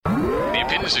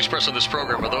opinions expressed on this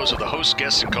program are those of the host,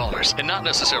 guests, and callers, and not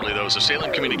necessarily those of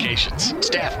Salem Communications,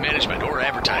 staff, management, or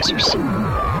advertisers.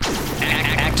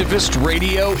 Activist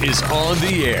Radio is on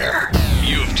the air.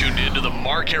 You have tuned in to the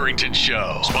Mark Harrington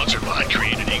Show, sponsored by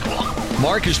Created Equal.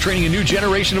 Mark is training a new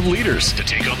generation of leaders to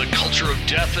take on the culture of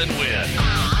death and win.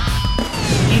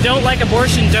 If you don't like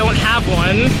abortion, don't have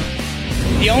one.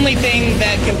 The only thing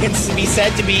that can be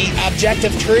said to be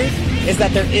objective truth is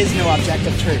that there is no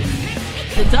objective truth.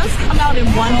 It does come out in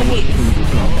one piece.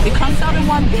 It comes out in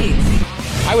one piece.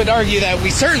 I would argue that we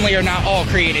certainly are not all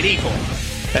created equal.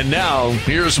 And now,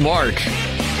 here's Mark.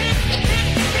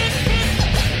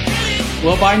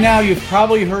 Well, by now you've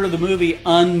probably heard of the movie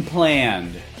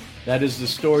Unplanned. That is the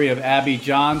story of Abby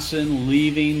Johnson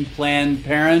leaving Planned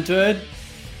Parenthood.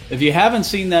 If you haven't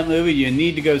seen that movie, you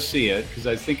need to go see it, because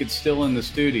I think it's still in the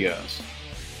studios.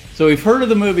 So we've heard of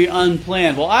the movie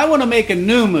Unplanned. Well, I want to make a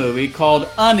new movie called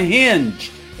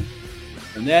Unhinged.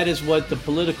 And that is what the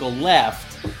political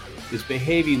left is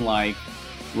behaving like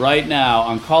right now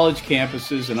on college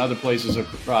campuses and other places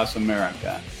across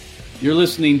America. You're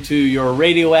listening to your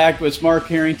radio activist, Mark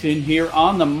Harrington, here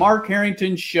on the Mark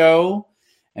Harrington Show.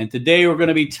 And today we're going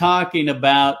to be talking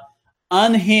about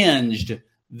Unhinged,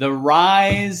 the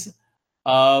rise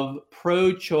of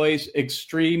pro-choice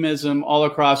extremism all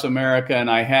across America. And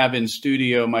I have in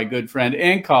studio my good friend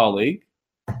and colleague,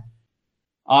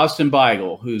 Austin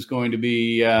Beigel, who's going to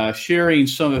be sharing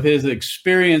some of his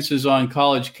experiences on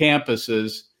college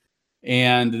campuses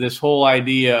and this whole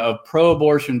idea of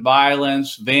pro-abortion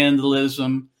violence,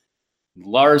 vandalism,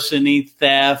 larceny,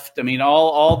 theft. I mean,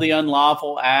 all the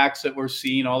unlawful acts that we're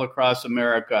seeing all across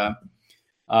America.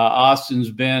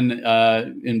 Austin's been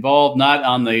involved not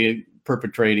on the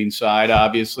perpetrating side,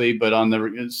 obviously, but on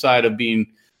the side of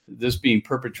being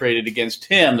perpetrated against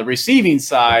him, the receiving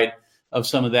side of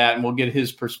some of that, and we'll get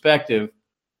his perspective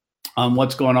on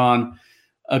what's going on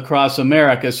across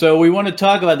America. So we want to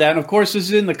talk about that. And of course, this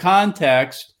is in the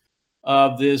context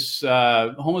of this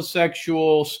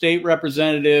homosexual state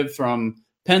representative from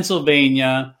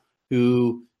Pennsylvania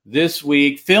who this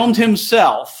week filmed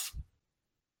himself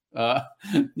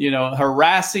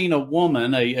harassing a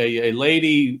woman, a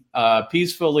lady,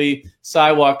 peacefully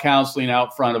sidewalk counseling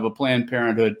out front of a Planned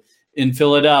Parenthood in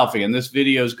Philadelphia. And this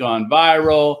video's gone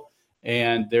viral,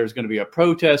 and there's going to be a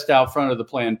protest out front of the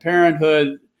Planned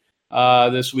Parenthood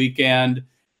this weekend.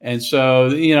 And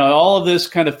so, all of this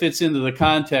kind of fits into the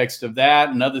context of that,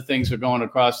 and other things that are going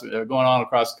on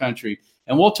across the country.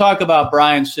 And we'll talk about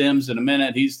Brian Sims in a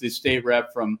minute. He's the state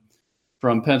rep from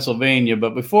Pennsylvania.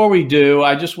 But before we do,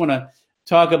 I just want to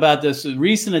talk about this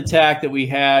recent attack that we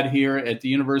had here at the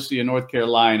University of North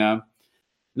Carolina.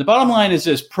 The bottom line is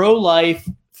this: pro-life,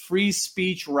 free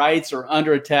speech rights are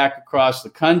under attack across the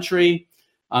country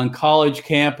on college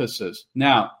campuses.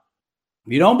 Now,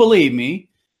 if you don't believe me,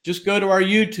 just go to our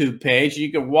YouTube page.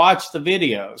 You can watch the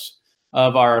videos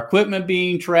of our equipment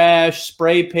being trashed,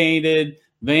 spray painted,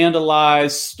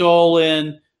 vandalized,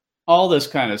 stolen, all this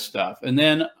kind of stuff. And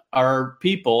then our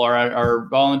people, our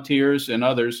volunteers and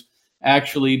others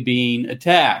actually being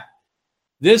attacked.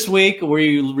 This week,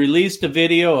 we released a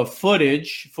video of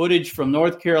footage from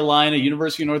North Carolina,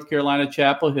 University of North Carolina,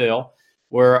 Chapel Hill,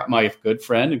 where my good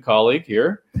friend and colleague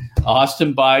here,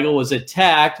 Austin Beigel, was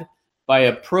attacked by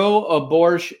a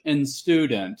pro-abortion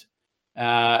student.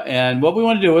 And what we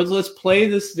want to do is let's play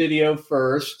this video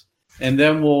first, and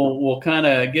then we'll kind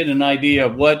of get an idea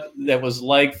of what that was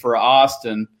like for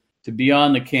Austin to be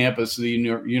on the campus of the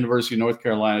University of North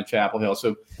Carolina, Chapel Hill.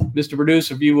 So, Mr.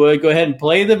 Producer, if you would, go ahead and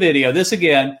play the video. This,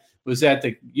 again, was at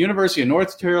the University of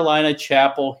North Carolina,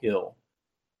 Chapel Hill.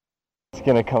 It's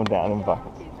going to come down in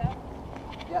buckets.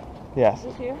 Yep. Yes. Is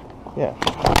this here? Yeah.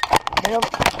 Ma'am,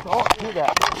 don't do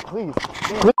that. Please.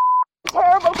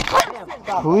 Terrible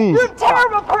person! Please. You're a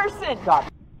terrible person!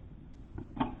 Stop.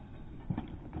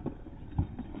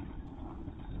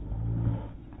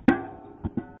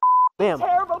 Ma'am.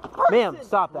 Terrible person! Ma'am,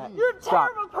 stop that. You're a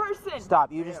terrible person!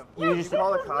 Stop. You just This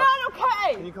call the is cops. not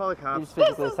okay! Can you call the cops? This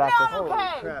physically is attacked not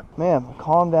us. okay! Ma'am,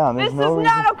 calm down. This There's is no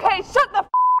reason. not okay! Shut the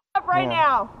up right Yeah.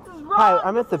 now! This is wrong! Hi,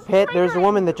 I'm at the This is pit. There's a triggering.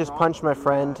 woman that just punched my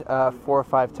friend 4 or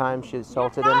 5 times. She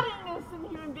assaulted You're him. not an innocent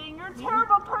human being. You're a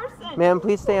terrible person! Ma'am,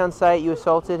 please stay on site. You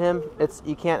assaulted him.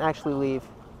 You can't actually leave.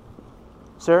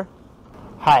 Sir?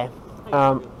 Hi.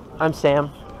 I'm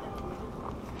Sam.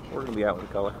 We're gonna be out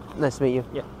with color. Nice to meet you.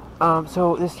 Yeah.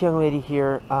 So this young lady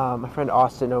here, my friend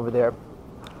Austin over there,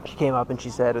 she came up and she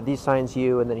said, "Are these signs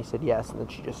you?" And then he said yes, and then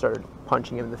she just started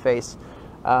punching him in the face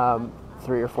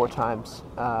 3 or 4 times,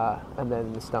 and then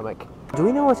in the stomach. Do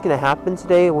we know what's going to happen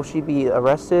today? Will she be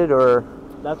arrested or?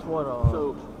 That's what.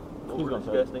 So what we're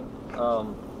suggesting.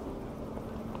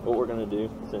 what we're going to do,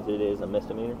 since it is a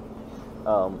misdemeanor,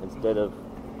 instead of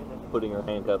putting her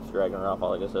handcuffs, dragging her off,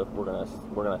 all that good stuff, we're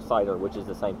gonna cite her, which is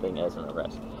the same thing as an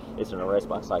arrest. It's an arrest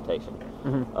by citation,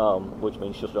 which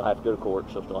means she'll still have to go to court.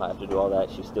 She'll still have to do all that.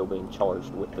 She's still being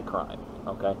charged with the crime.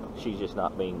 Okay, she's just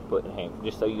not being put in handcuffs.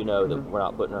 Just so you know that we're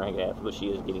not putting her in handcuffs, but she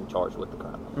is getting charged with the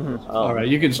crime. All right,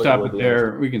 you can stop it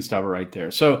there. We can stop it right there.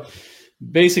 So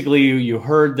basically, you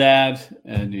heard that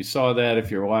and you saw that if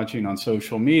you're watching on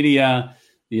social media.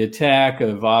 The attack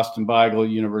of Austin Beigel,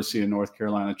 University of North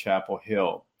Carolina, Chapel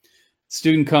Hill.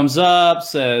 Student comes up,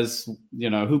 says,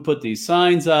 who put these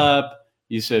signs up?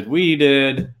 You said, we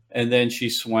did. And then she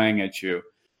swung at you.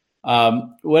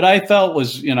 What I felt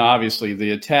was, obviously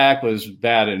the attack was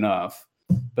bad enough,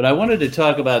 but I wanted to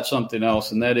talk about something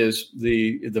else. And that is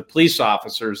the police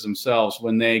officers themselves,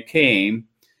 when they came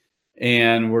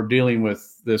and were dealing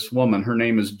with this woman. Her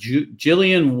name is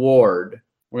Jillian Ward.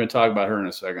 We're going to talk about her in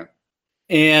a second.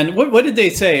 And what did they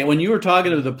say when you were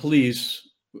talking to the police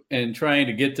and trying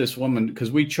to get this woman? Because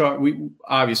we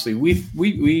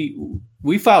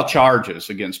file charges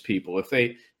against people if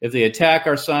they attack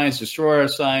our signs, destroy our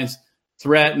signs,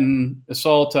 threaten,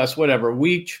 assault us, whatever.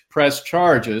 We press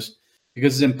charges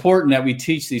because it's important that we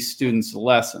teach these students a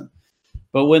lesson.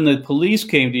 But when the police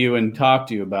came to you and talked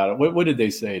to you about it, what did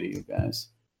they say to you guys?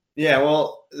 Yeah,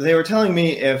 well, they were telling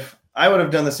me if I would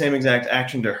have done the same exact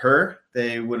action to her,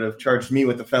 they would have charged me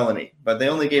with a felony, but they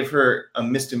only gave her a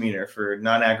misdemeanor for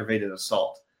non-aggravated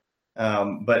assault.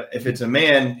 But if it's a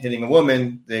man hitting a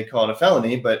woman, they call it a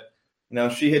felony. But,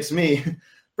 she hits me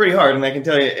pretty hard. And I can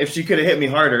tell you, if she could have hit me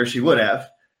harder, she would have,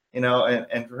 and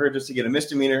for her just to get a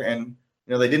misdemeanor and,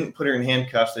 they didn't put her in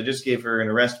handcuffs. They just gave her an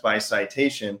arrest by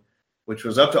citation, which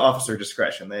was up to officer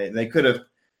discretion. They could have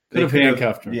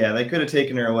handcuffed her. Yeah, they could have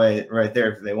taken her away right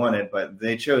there if they wanted, but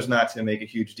they chose not to make a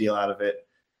huge deal out of it.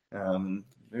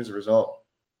 There's a result.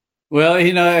 Well,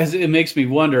 it makes me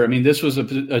wonder. I mean, this was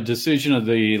a decision of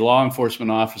the law enforcement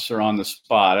officer on the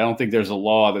spot. I don't think there's a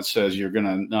law that says you're going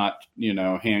to not,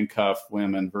 handcuff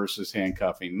women versus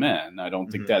handcuffing men. I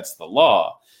don't think that's the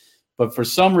law. But for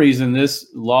some reason, this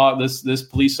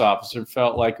police officer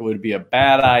felt like it would be a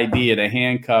bad idea to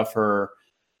handcuff her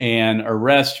and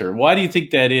arrest her. Why do you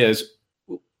think that is?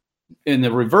 In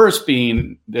the reverse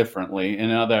being differently,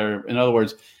 in other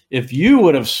words, if you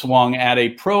would have swung at a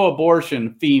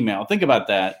pro-abortion female, think about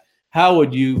that. How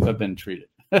would you have been treated?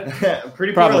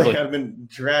 Pretty poorly. I've been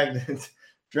dragged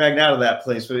out of that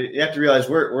place. But you have to realize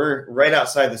we're right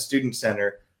outside the student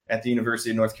center at the University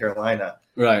of North Carolina.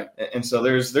 Right. And so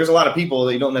there's a lot of people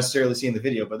that you don't necessarily see in the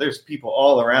video, but there's people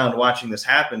all around watching this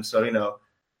happen. So,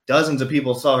 dozens of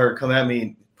people saw her come at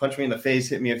me, punch me in the face,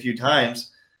 hit me a few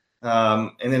times.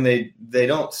 And then they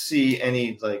don't see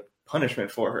any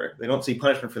punishment for her. They don't see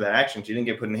punishment for that action. She didn't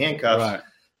get put in handcuffs.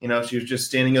 Right. She was just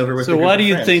standing over with. So why do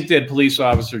you think that police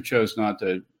officer chose not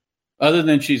to, other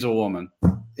than she's a woman?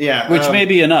 Yeah. Which may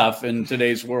be enough in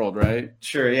today's world, right?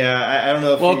 Sure. Yeah. I don't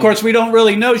know. Of course, we don't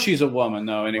really know she's a woman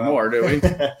though anymore, do we?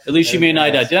 At least she may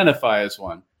not identify as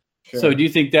one. Sure. So do you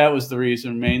think that was the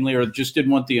reason mainly, or just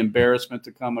didn't want the embarrassment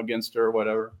to come against her or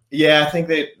whatever? Yeah, I think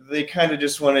they kind of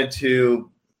just wanted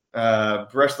to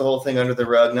brush the whole thing under the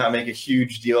rug, not make a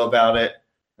huge deal about it.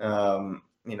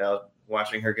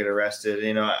 Watching her get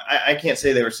arrested, I can't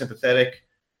say they were sympathetic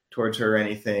towards her or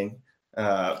anything,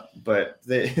 but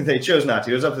they chose not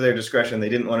to. It was up to their discretion. They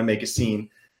didn't want to make a scene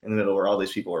in the middle where all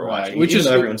these people were watching, which is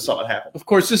everyone saw it happen. Of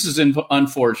course, this is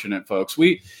unfortunate, folks.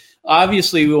 We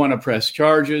want to press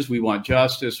charges. We want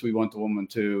justice. We want the woman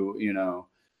to,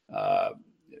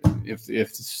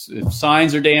 if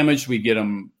signs are damaged, we get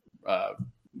them.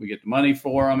 We get the money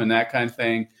for them and that kind of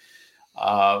thing.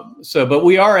 But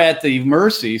we are at the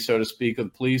mercy, so to speak, of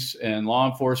the police and law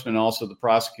enforcement, and also the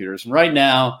prosecutors. And right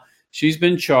now, she's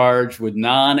been charged with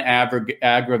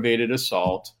non-aggravated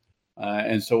assault.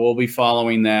 And so we'll be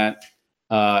following that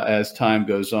as time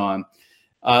goes on.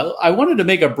 I wanted to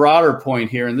make a broader point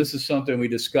here, and this is something we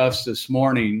discussed this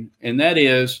morning, and that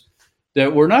is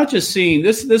that we're not just seeing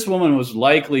this woman was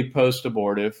likely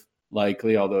post-abortive,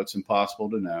 although it's impossible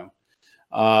to know.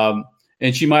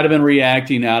 And she might have been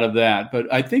reacting out of that.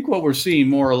 But I think what we're seeing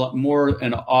more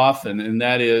and often, and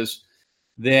that is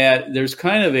that there's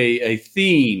kind of a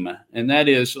theme, and that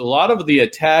is a lot of the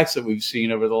attacks that we've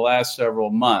seen over the last several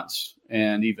months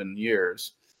and even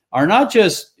years are not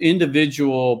just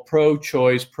individual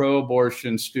pro-choice,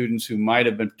 pro-abortion students who might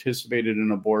have participated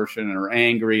in abortion and are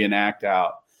angry and act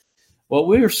out. What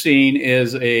we're seeing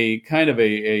is a kind of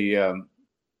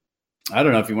I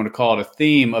don't know if you want to call it a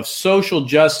theme of social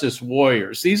justice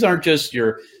warriors. These aren't just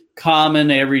your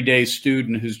common everyday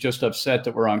student who's just upset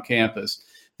that we're on campus.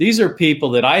 These are people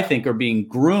that I think are being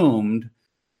groomed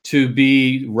to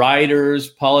be writers,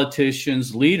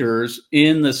 politicians, leaders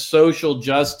in the social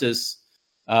justice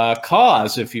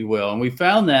cause, if you will. And we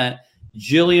found that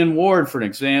Jillian Ward, for an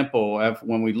example,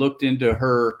 when we looked into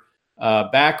her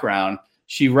background,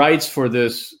 she writes for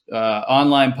this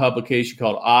online publication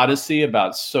called Odyssey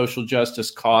about social justice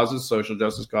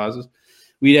causes.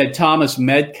 We had Thomas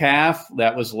Metcalf,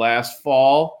 that was last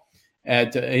fall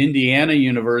at Indiana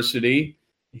University.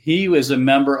 He was a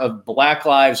member of Black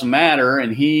Lives Matter,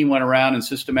 and he went around and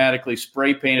systematically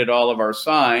spray painted all of our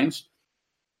signs.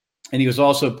 And he was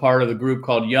also part of the group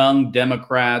called Young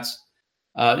Democratic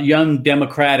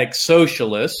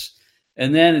Socialists.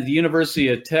 And then at the University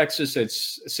of Texas at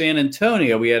San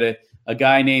Antonio, we had a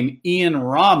guy named Ian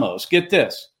Ramos. Get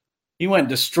this. He went and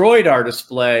destroyed our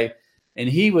display, and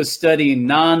he was studying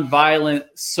nonviolent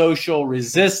social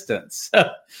resistance.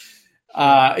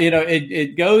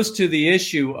 It goes to the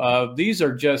issue of these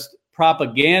are just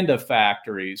propaganda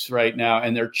factories right now,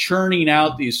 and they're churning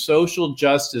out these social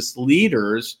justice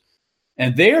leaders,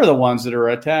 and they are the ones that are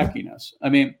attacking us. I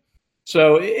mean,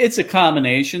 so it's a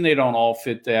combination. They don't all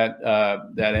fit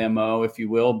that MO, if you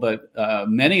will, but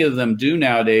many of them do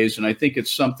nowadays, and I think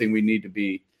it's something we need to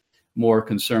be more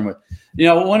concerned with.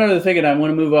 One other thing, and I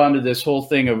want to move on to this whole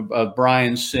thing of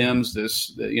Brian Sims,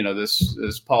 this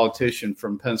politician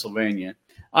from Pennsylvania.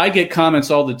 I get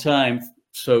comments all the time,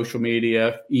 social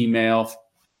media, email,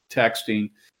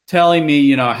 texting, telling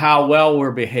me, how well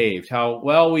we're behaved, how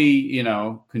well we,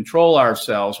 control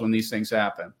ourselves when these things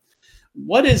happen.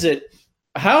 What is it?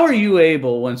 How are you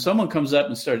able, when someone comes up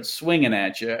and starts swinging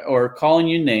at you or calling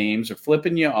you names or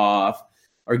flipping you off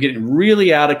or getting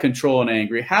really out of control and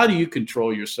angry, how do you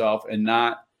control yourself and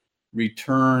not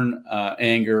return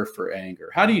anger for anger?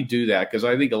 How do you do that? Because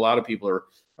I think a lot of people are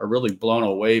really blown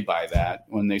away by that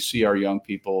when they see our young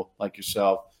people like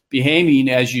yourself behaving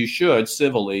as you should,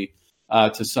 civilly,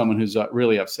 to someone who's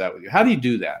really upset with you. How do you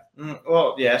do that?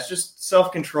 Well, yeah, it's just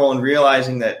self-control and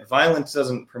realizing that violence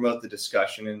doesn't promote the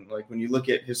discussion. And like when you look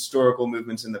at historical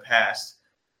movements in the past,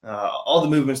 all the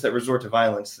movements that resort to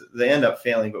violence, they end up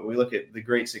failing. But we look at the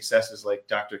great successes like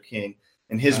Dr. King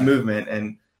and his movement,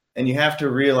 and you have to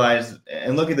realize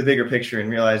and look at the bigger picture and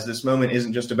realize this moment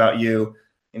isn't just about you.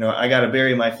 I got to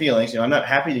bury my feelings. I'm not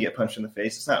happy to get punched in the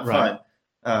face. It's not fun.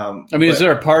 Is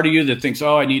there a part of you that thinks,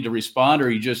 I need to respond, or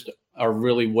you just are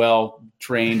really well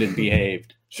trained and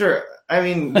behaved? Sure. I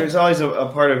mean, there's always a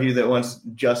part of you that wants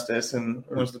justice and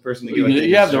wants the person to get what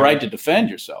you have the right to defend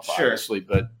yourself, obviously,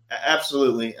 but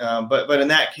absolutely. But in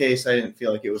that case, I didn't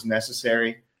feel like it was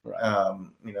necessary. Right.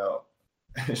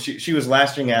 She was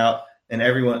lashing out, and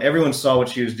everyone saw what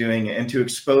she was doing, and to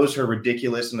expose her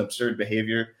ridiculous and absurd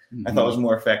behavior, I thought was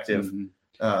more effective.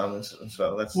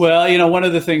 So that's one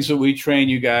of the things that we train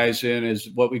you guys in is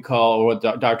what we call, or what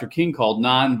Dr. King called,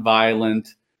 nonviolent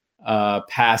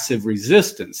passive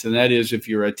resistance. And that is, if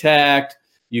you're attacked,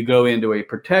 you go into a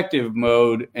protective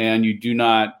mode and you do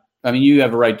not, you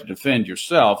have a right to defend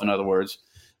yourself, in other words,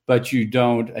 but you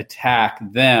don't attack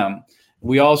them.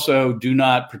 We also do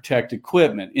not protect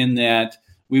equipment, in that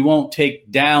we won't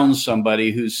take down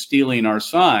somebody who's stealing our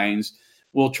signs.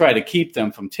 We'll try to keep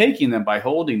them from taking them by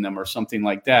holding them or something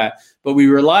like that. But we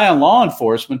rely on law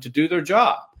enforcement to do their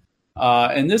job.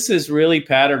 And this is really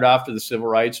patterned after the civil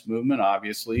rights movement,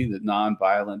 obviously, the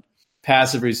nonviolent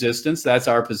passive resistance. That's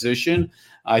our position.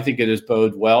 I think it has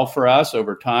boded well for us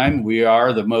over time. We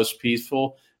are the most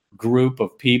peaceful group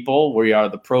of people. We are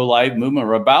the pro-life movement.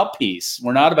 We're about peace.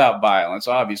 We're not about violence.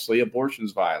 Obviously,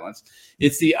 abortion's violence.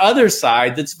 It's the other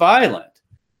side that's violent.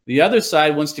 The other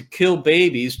side wants to kill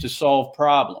babies to solve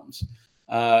problems.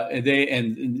 And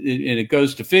it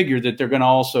goes to figure that they're going to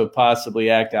also possibly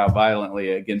act out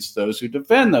violently against those who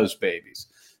defend those babies.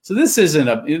 So this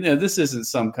isn't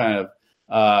some kind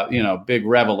of big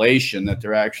revelation that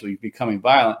they're actually becoming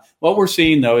violent. What we're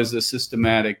seeing, though, is a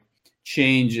systematic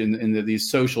change in these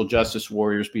social justice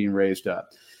warriors being raised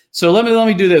up. So let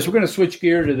me do this. We're going to switch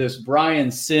gear to this Brian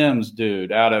Sims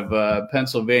dude out of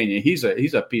Pennsylvania. He's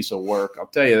a piece of work, I'll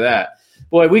tell you that.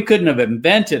 Boy, we couldn't have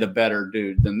invented a better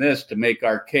dude than this to make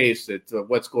our case that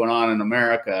what's going on in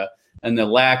America and the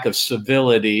lack of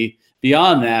civility,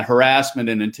 beyond that, harassment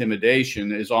and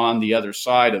intimidation, is on the other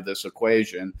side of this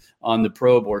equation, on the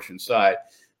pro-abortion side.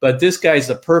 But this guy's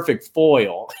the perfect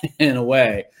foil in a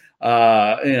way,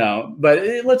 But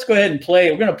let's go ahead and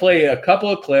play. We're going to play a couple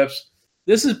of clips.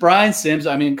 This is Brian Sims.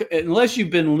 Unless you've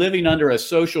been living under a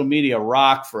social media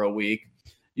rock for a week,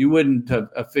 you wouldn't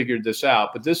have figured this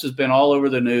out. But this has been all over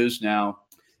the news now.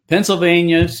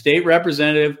 Pennsylvania State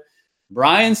Representative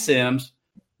Brian Sims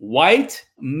white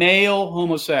male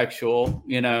homosexual,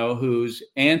 who's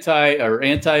he's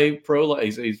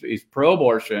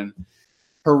pro-abortion,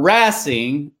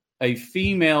 harassing a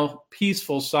female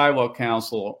peaceful sidewalk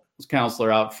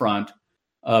counselor out front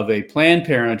of a Planned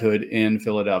Parenthood in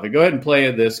Philadelphia. Go ahead and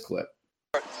play this clip.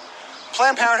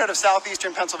 Planned Parenthood of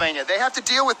Southeastern Pennsylvania. They have to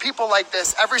deal with people like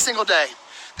this every single day.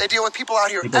 They deal with people out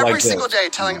here every single day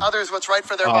telling others what's right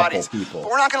for their bodies. But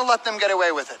we're not going to let them get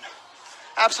away with it.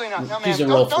 Absolutely not. No, man. She's a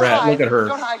real threat. Hide. Look at her.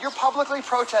 Don't hide. You're publicly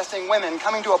protesting women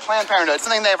coming to a Planned Parenthood. It's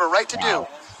something they have a right to do.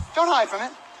 Don't hide from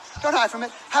it. Don't hide from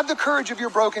it. Have the courage of your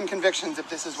broken convictions if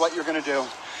this is what you're going to do.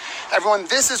 Everyone,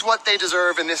 this is what they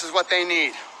deserve and this is what they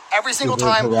need. Every single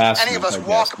time any of us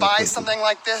walk by something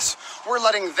like this, we're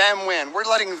letting them win. We're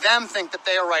letting them think that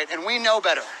they are right, and we know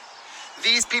better.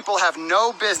 These people have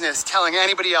no business telling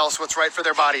anybody else what's right for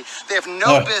their body. They have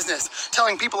no business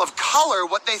telling people of color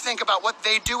what they think about what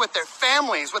they do with their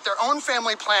families, with their own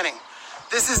family planning.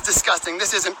 This is disgusting.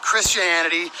 This isn't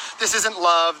Christianity. This isn't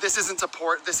love. This isn't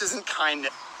support. This isn't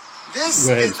kindness. This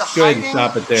is the Go ahead and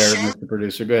stop it there, Mr.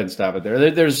 Producer. Go ahead and stop it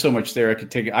there. There's so much there. I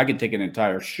could take an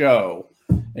entire show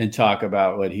and talk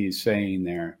about what he's saying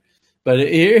there. But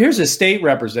here's a state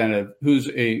representative who's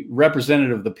a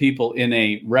representative of the people in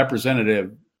a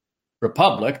representative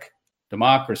republic,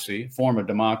 democracy, form of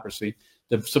democracy,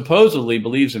 that supposedly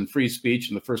believes in free speech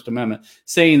and the First Amendment,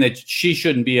 saying that she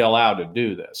shouldn't be allowed to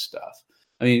do this stuff.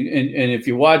 I mean, and if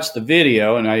you watch the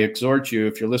video, and I exhort you,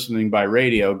 if you're listening by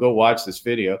radio, go watch this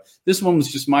video. This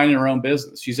woman's just minding her own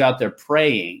business. She's out there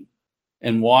praying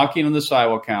and walking on the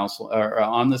sidewalk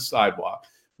on the sidewalk,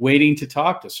 waiting to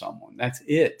talk to someone. That's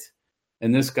it.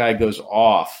 And this guy goes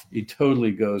off. He totally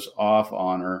goes off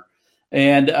on her.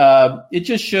 And it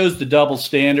just shows the double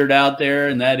standard out there.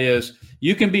 And that is,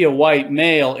 you can be a white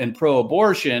male and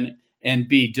pro-abortion and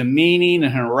be demeaning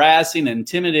and harassing and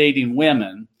intimidating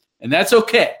women. And that's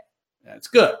okay. That's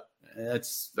good.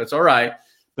 That's all right.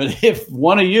 But if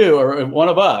one of you, or one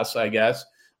of us, I guess,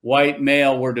 white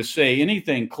male, were to say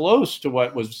anything close to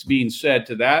what was being said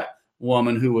to that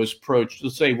woman who was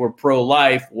let's say we're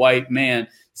pro-life, white man,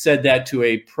 said that to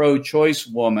a pro-choice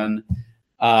woman,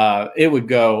 it would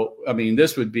go,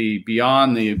 this would be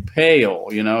beyond the pale.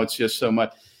 It's just so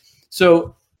much.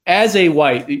 So as a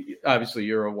obviously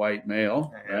you're a white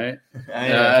male, right?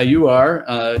 You are,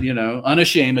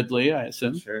 unashamedly, I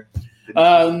assume. Sure.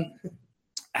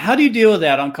 How do you deal with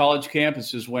that on college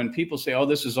campuses when people say, oh,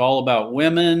 this is all about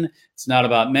women, it's not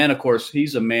about men? Of course,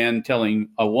 he's a man telling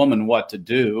a woman what to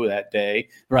do that day,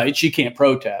 right? She can't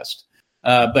protest.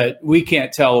 But we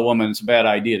can't tell a woman it's a bad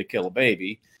idea to kill a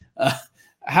baby.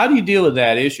 How do you deal with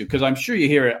that issue? Because I'm sure you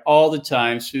hear it all the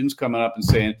time, students coming up and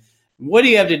saying, what do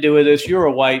you have to do with this? You're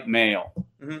a white male.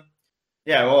 Mm-hmm.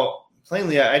 Yeah, well,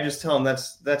 plainly, I just tell them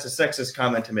that's a sexist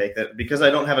comment to make, that because I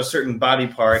don't have a certain body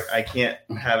part, I can't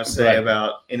have a say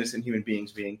about innocent human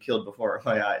beings being killed before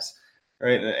my eyes.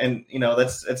 Right. And,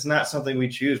 that's not something we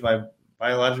choose. My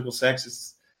biological sex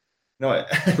is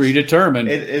predetermined.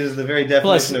 It is the very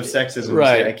definition of sexism.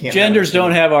 Right. I can't Genders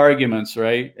don't have arguments,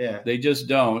 right? Yeah. They just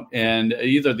don't. And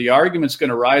either the argument's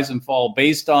going to rise and fall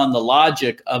based on the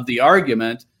logic of the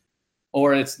argument,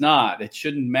 or it's not. It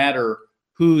shouldn't matter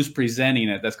who's presenting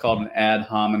it. That's called an ad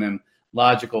hominem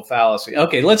logical fallacy.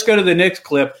 Okay, let's go to the next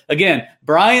clip. Again,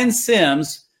 Brian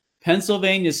Sims,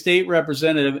 Pennsylvania state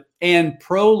representative and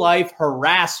pro-life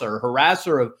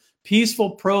harasser of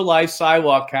peaceful pro-life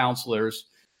sidewalk counselors.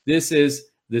 This is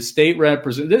the state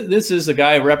This is the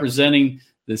guy representing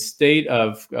the state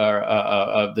of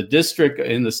the district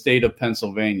in the state of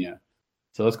Pennsylvania.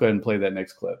 So let's go ahead and play that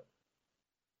next clip.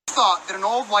 Thought that an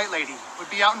old white lady would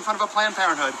be out in front of a Planned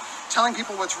Parenthood telling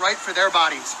people what's right for their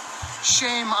bodies.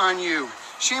 Shame on you.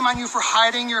 Shame on you for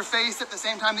hiding your face at the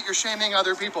same time that you're shaming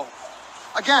other people.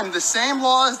 Again, the same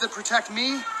laws that protect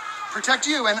me protect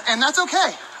you, and that's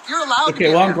okay. You're allowed to be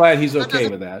well, I'm here. glad he's okay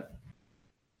with that.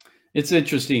 It's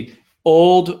interesting.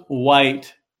 Old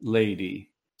white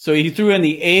lady. So he threw in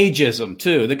the ageism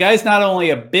too. The guy's not only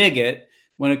a bigot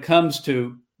when it comes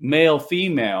to male,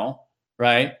 female,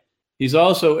 right? He's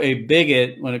also a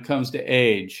bigot when it comes to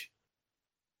age.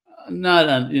 Not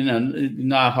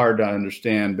hard to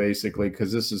understand, basically,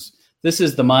 because this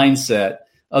is the mindset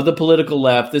of the political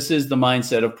left. This is the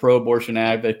mindset of pro-abortion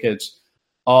advocates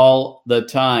all the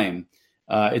time.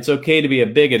 It's okay to be a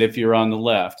bigot if you're on the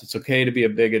left. It's okay to be a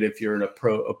bigot if you're a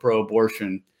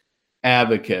pro-abortion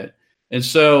advocate. And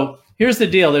so here's the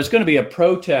deal. There's going to be a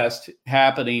protest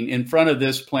happening in front of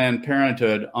this Planned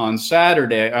Parenthood on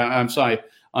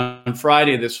on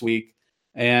Friday this week.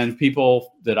 And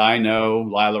people that I know,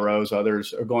 Lila Rose,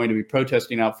 others, are going to be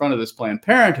protesting out front of this Planned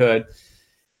Parenthood.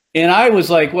 And I was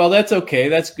like, well, that's okay.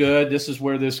 That's good. This is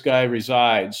where this guy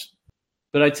resides.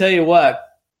 But I tell you what,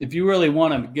 if you really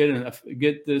want to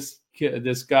get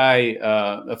this guy,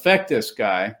 affect this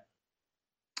guy,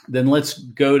 then let's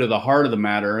go to the heart of the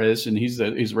matter and he's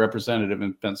a representative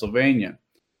in Pennsylvania.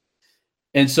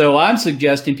 And so I'm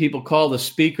suggesting people call the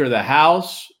Speaker of the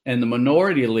House and the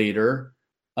Minority Leader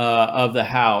of the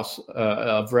House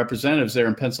of Representatives there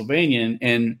in Pennsylvania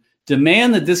and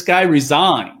demand that this guy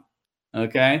resign.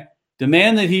 Okay?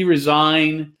 Demand that he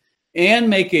resign and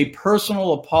make a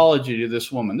personal apology to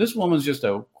this woman. This woman's just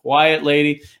a quiet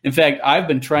lady. In fact, I've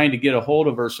been trying to get a hold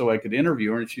of her so I could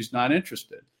interview her, and she's not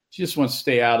interested. She just wants to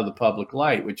stay out of the public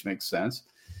light, which makes sense.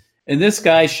 And this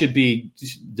guy should be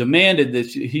demanded that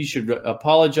he should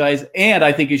apologize, and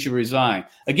I think he should resign.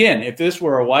 Again, if this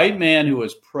were a white man who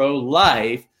was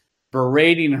pro-life,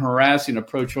 berating and harassing a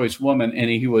pro-choice woman, and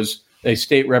he was a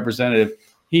state representative,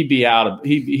 he'd be out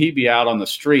on the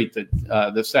street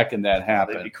the second that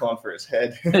happened. They'd be calling for his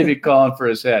head. They'd be calling for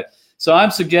his head. So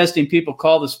I'm suggesting people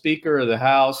call the Speaker of the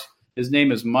House. His name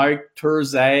is Mike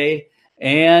Turzay.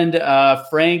 And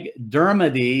Frank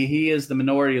Dermody, he is the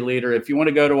Minority Leader. If you want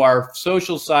to go to our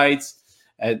social sites,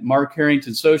 at Mark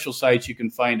Harrington social sites, you can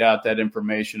find out that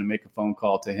information and make a phone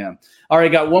call to him. All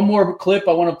right, got one more clip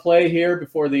I want to play here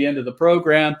before the end of the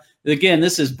program. Again,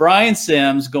 this is Brian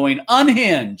Sims going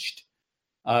unhinged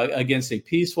against a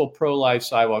peaceful pro-life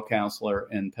sidewalk counselor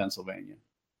in Pennsylvania.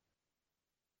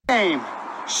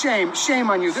 Shame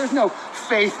on you. There's no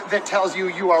faith that tells you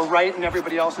you are right and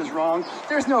everybody else is wrong.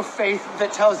 There's no faith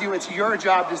that tells you it's your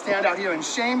job to stand out here and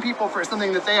shame people for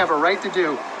something that they have a right to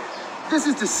do. This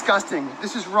is disgusting.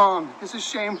 This is wrong. This is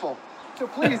shameful. So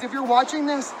please, if you're watching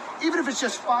this, even if it's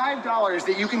just $5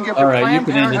 that you can give to Planned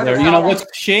Parenthood. You know what's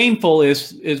shameful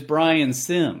is Brian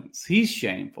Sims. He's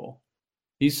shameful.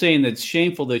 He's saying that it's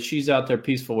shameful that she's out there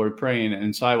peacefully praying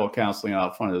and sidewalk counseling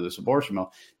out front of this abortion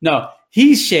mill. No,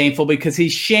 he's shameful because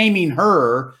he's shaming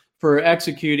her for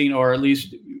executing, or at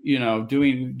least,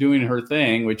 doing her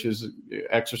thing, which is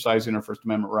exercising her First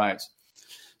Amendment rights.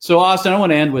 So, Austin, I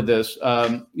want to end with this.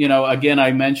 Again,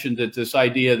 I mentioned that this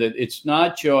idea that it's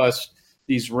not just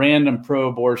these random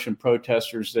pro-abortion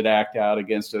protesters that act out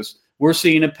against us. We're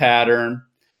seeing a pattern.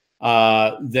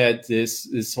 That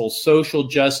this whole social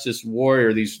justice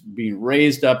warrior, these being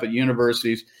raised up at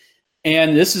universities.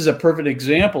 And this is a perfect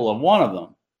example of one of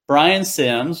them. Brian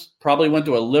Sims probably went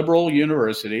to a liberal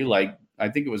university, like I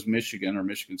think it was Michigan or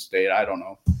Michigan State. I don't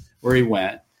know where he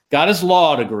went, got his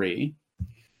law degree,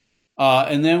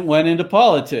 and then went into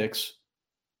politics.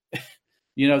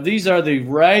 These are the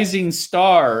rising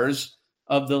stars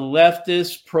of the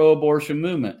leftist pro-abortion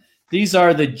movement. These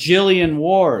are the Jillian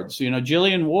Wards.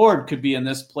 Jillian Ward could be in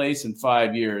this place in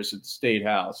 5 years at the State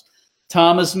House.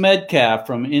 Thomas Metcalf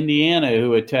from Indiana,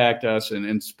 who attacked us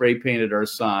and spray painted our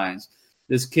signs.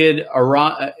 This kid,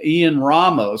 Ian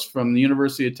Ramos from the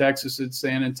University of Texas at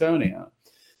San Antonio.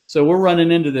 So we're running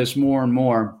into this more and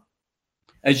more.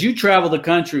 As you travel the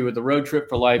country with the Road Trip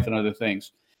for Life and other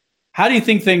things, how do you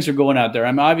think things are going out there?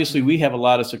 I mean, obviously we have a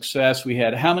lot of success. We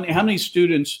had how many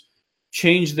students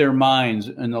changed their minds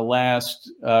in the last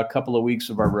couple of weeks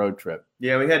of our road trip?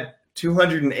 Yeah, we had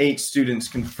 208 students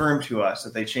confirm to us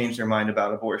that they changed their mind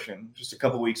about abortion just a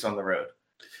couple weeks on the road.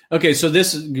 Okay, so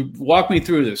walk me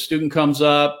through this. Student comes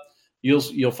up,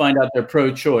 you'll find out they're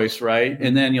pro-choice, right?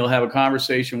 And then you'll have a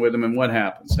conversation with them, and what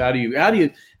happens? How do you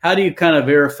kind of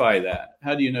verify that?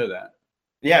 How do you know that?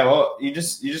 Yeah, well, you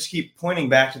just keep pointing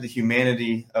back to the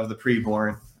humanity of the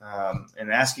preborn.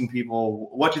 And asking people,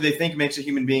 what do they think makes a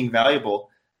human being valuable?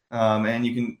 And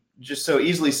you can just so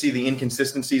easily see the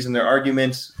inconsistencies in their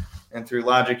arguments, and through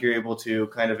logic, you're able to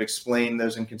kind of explain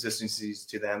those inconsistencies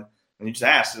to them. And you just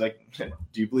ask, like,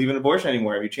 do you believe in abortion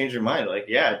anymore? Have you changed your mind? Like,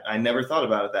 yeah, I never thought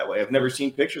about it that way. I've never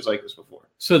seen pictures like this before.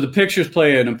 So the pictures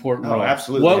play an important role.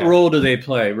 Absolutely. What role do they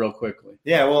play, real quickly?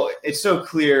 Yeah, well, it's so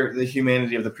clear, the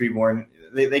humanity of the preborn.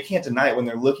 They can't deny it when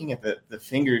they're looking at the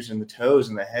fingers and the toes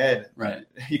and the head. Right.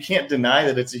 You can't deny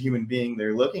that it's a human being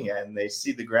they're looking at, and they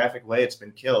see the graphic way it's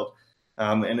been killed.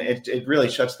 And it really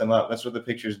shuts them up. That's what the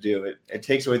pictures do. It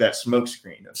takes away that smoke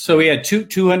screen. So we had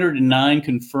 209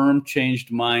 confirmed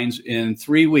changed minds in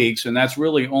 3 weeks. And that's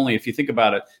really only, if you think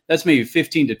about it, that's maybe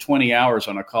 15 to 20 hours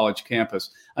on a college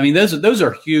campus. I mean, those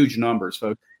are huge numbers,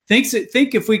 folks.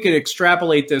 Think if we could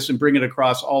extrapolate this and bring it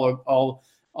across all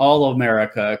of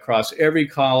America, across every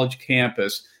college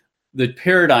campus, the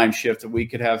paradigm shift that we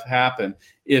could have happen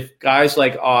if guys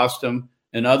like Austin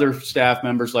and other staff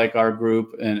members like our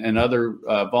group and other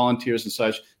volunteers and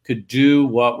such could do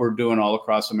what we're doing all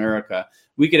across America.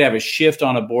 We could have a shift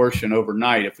on abortion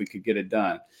overnight if we could get it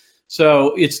done.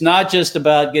 So it's not just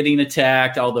about getting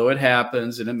attacked, although it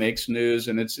happens and it makes news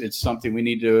and it's something we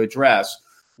need to address.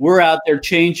 We're out there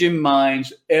changing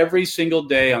minds every single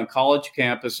day on college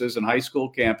campuses and high school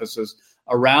campuses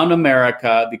around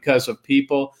America because of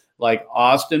people like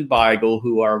Austin Beigel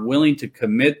who are willing to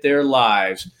commit their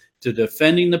lives to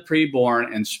defending the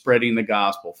preborn and spreading the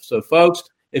gospel. So, folks,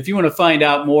 if you want to find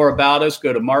out more about us,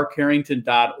 go to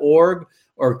markharrington.org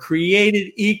or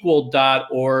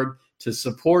createdequal.org to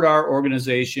support our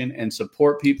organization and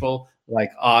support people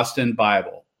like Austin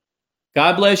Beigel.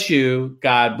 God bless you.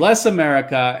 God bless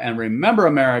America. And remember,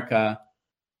 America,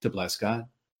 to bless God.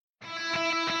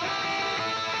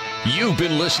 You've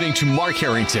been listening to Mark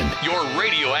Harrington, your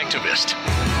radio activist.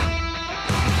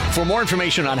 For more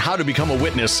information on how to become a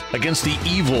witness against the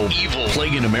evil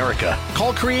plague in America,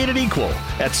 call Created Equal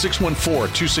at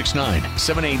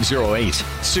 614-269-7808,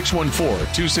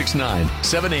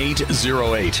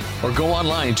 614-269-7808, or go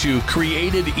online to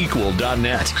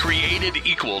createdequal.net,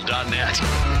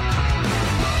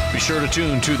 createdequal.net. Be sure to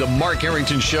tune to The Mark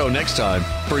Harrington Show next time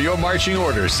for your marching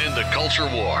orders in the culture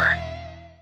war.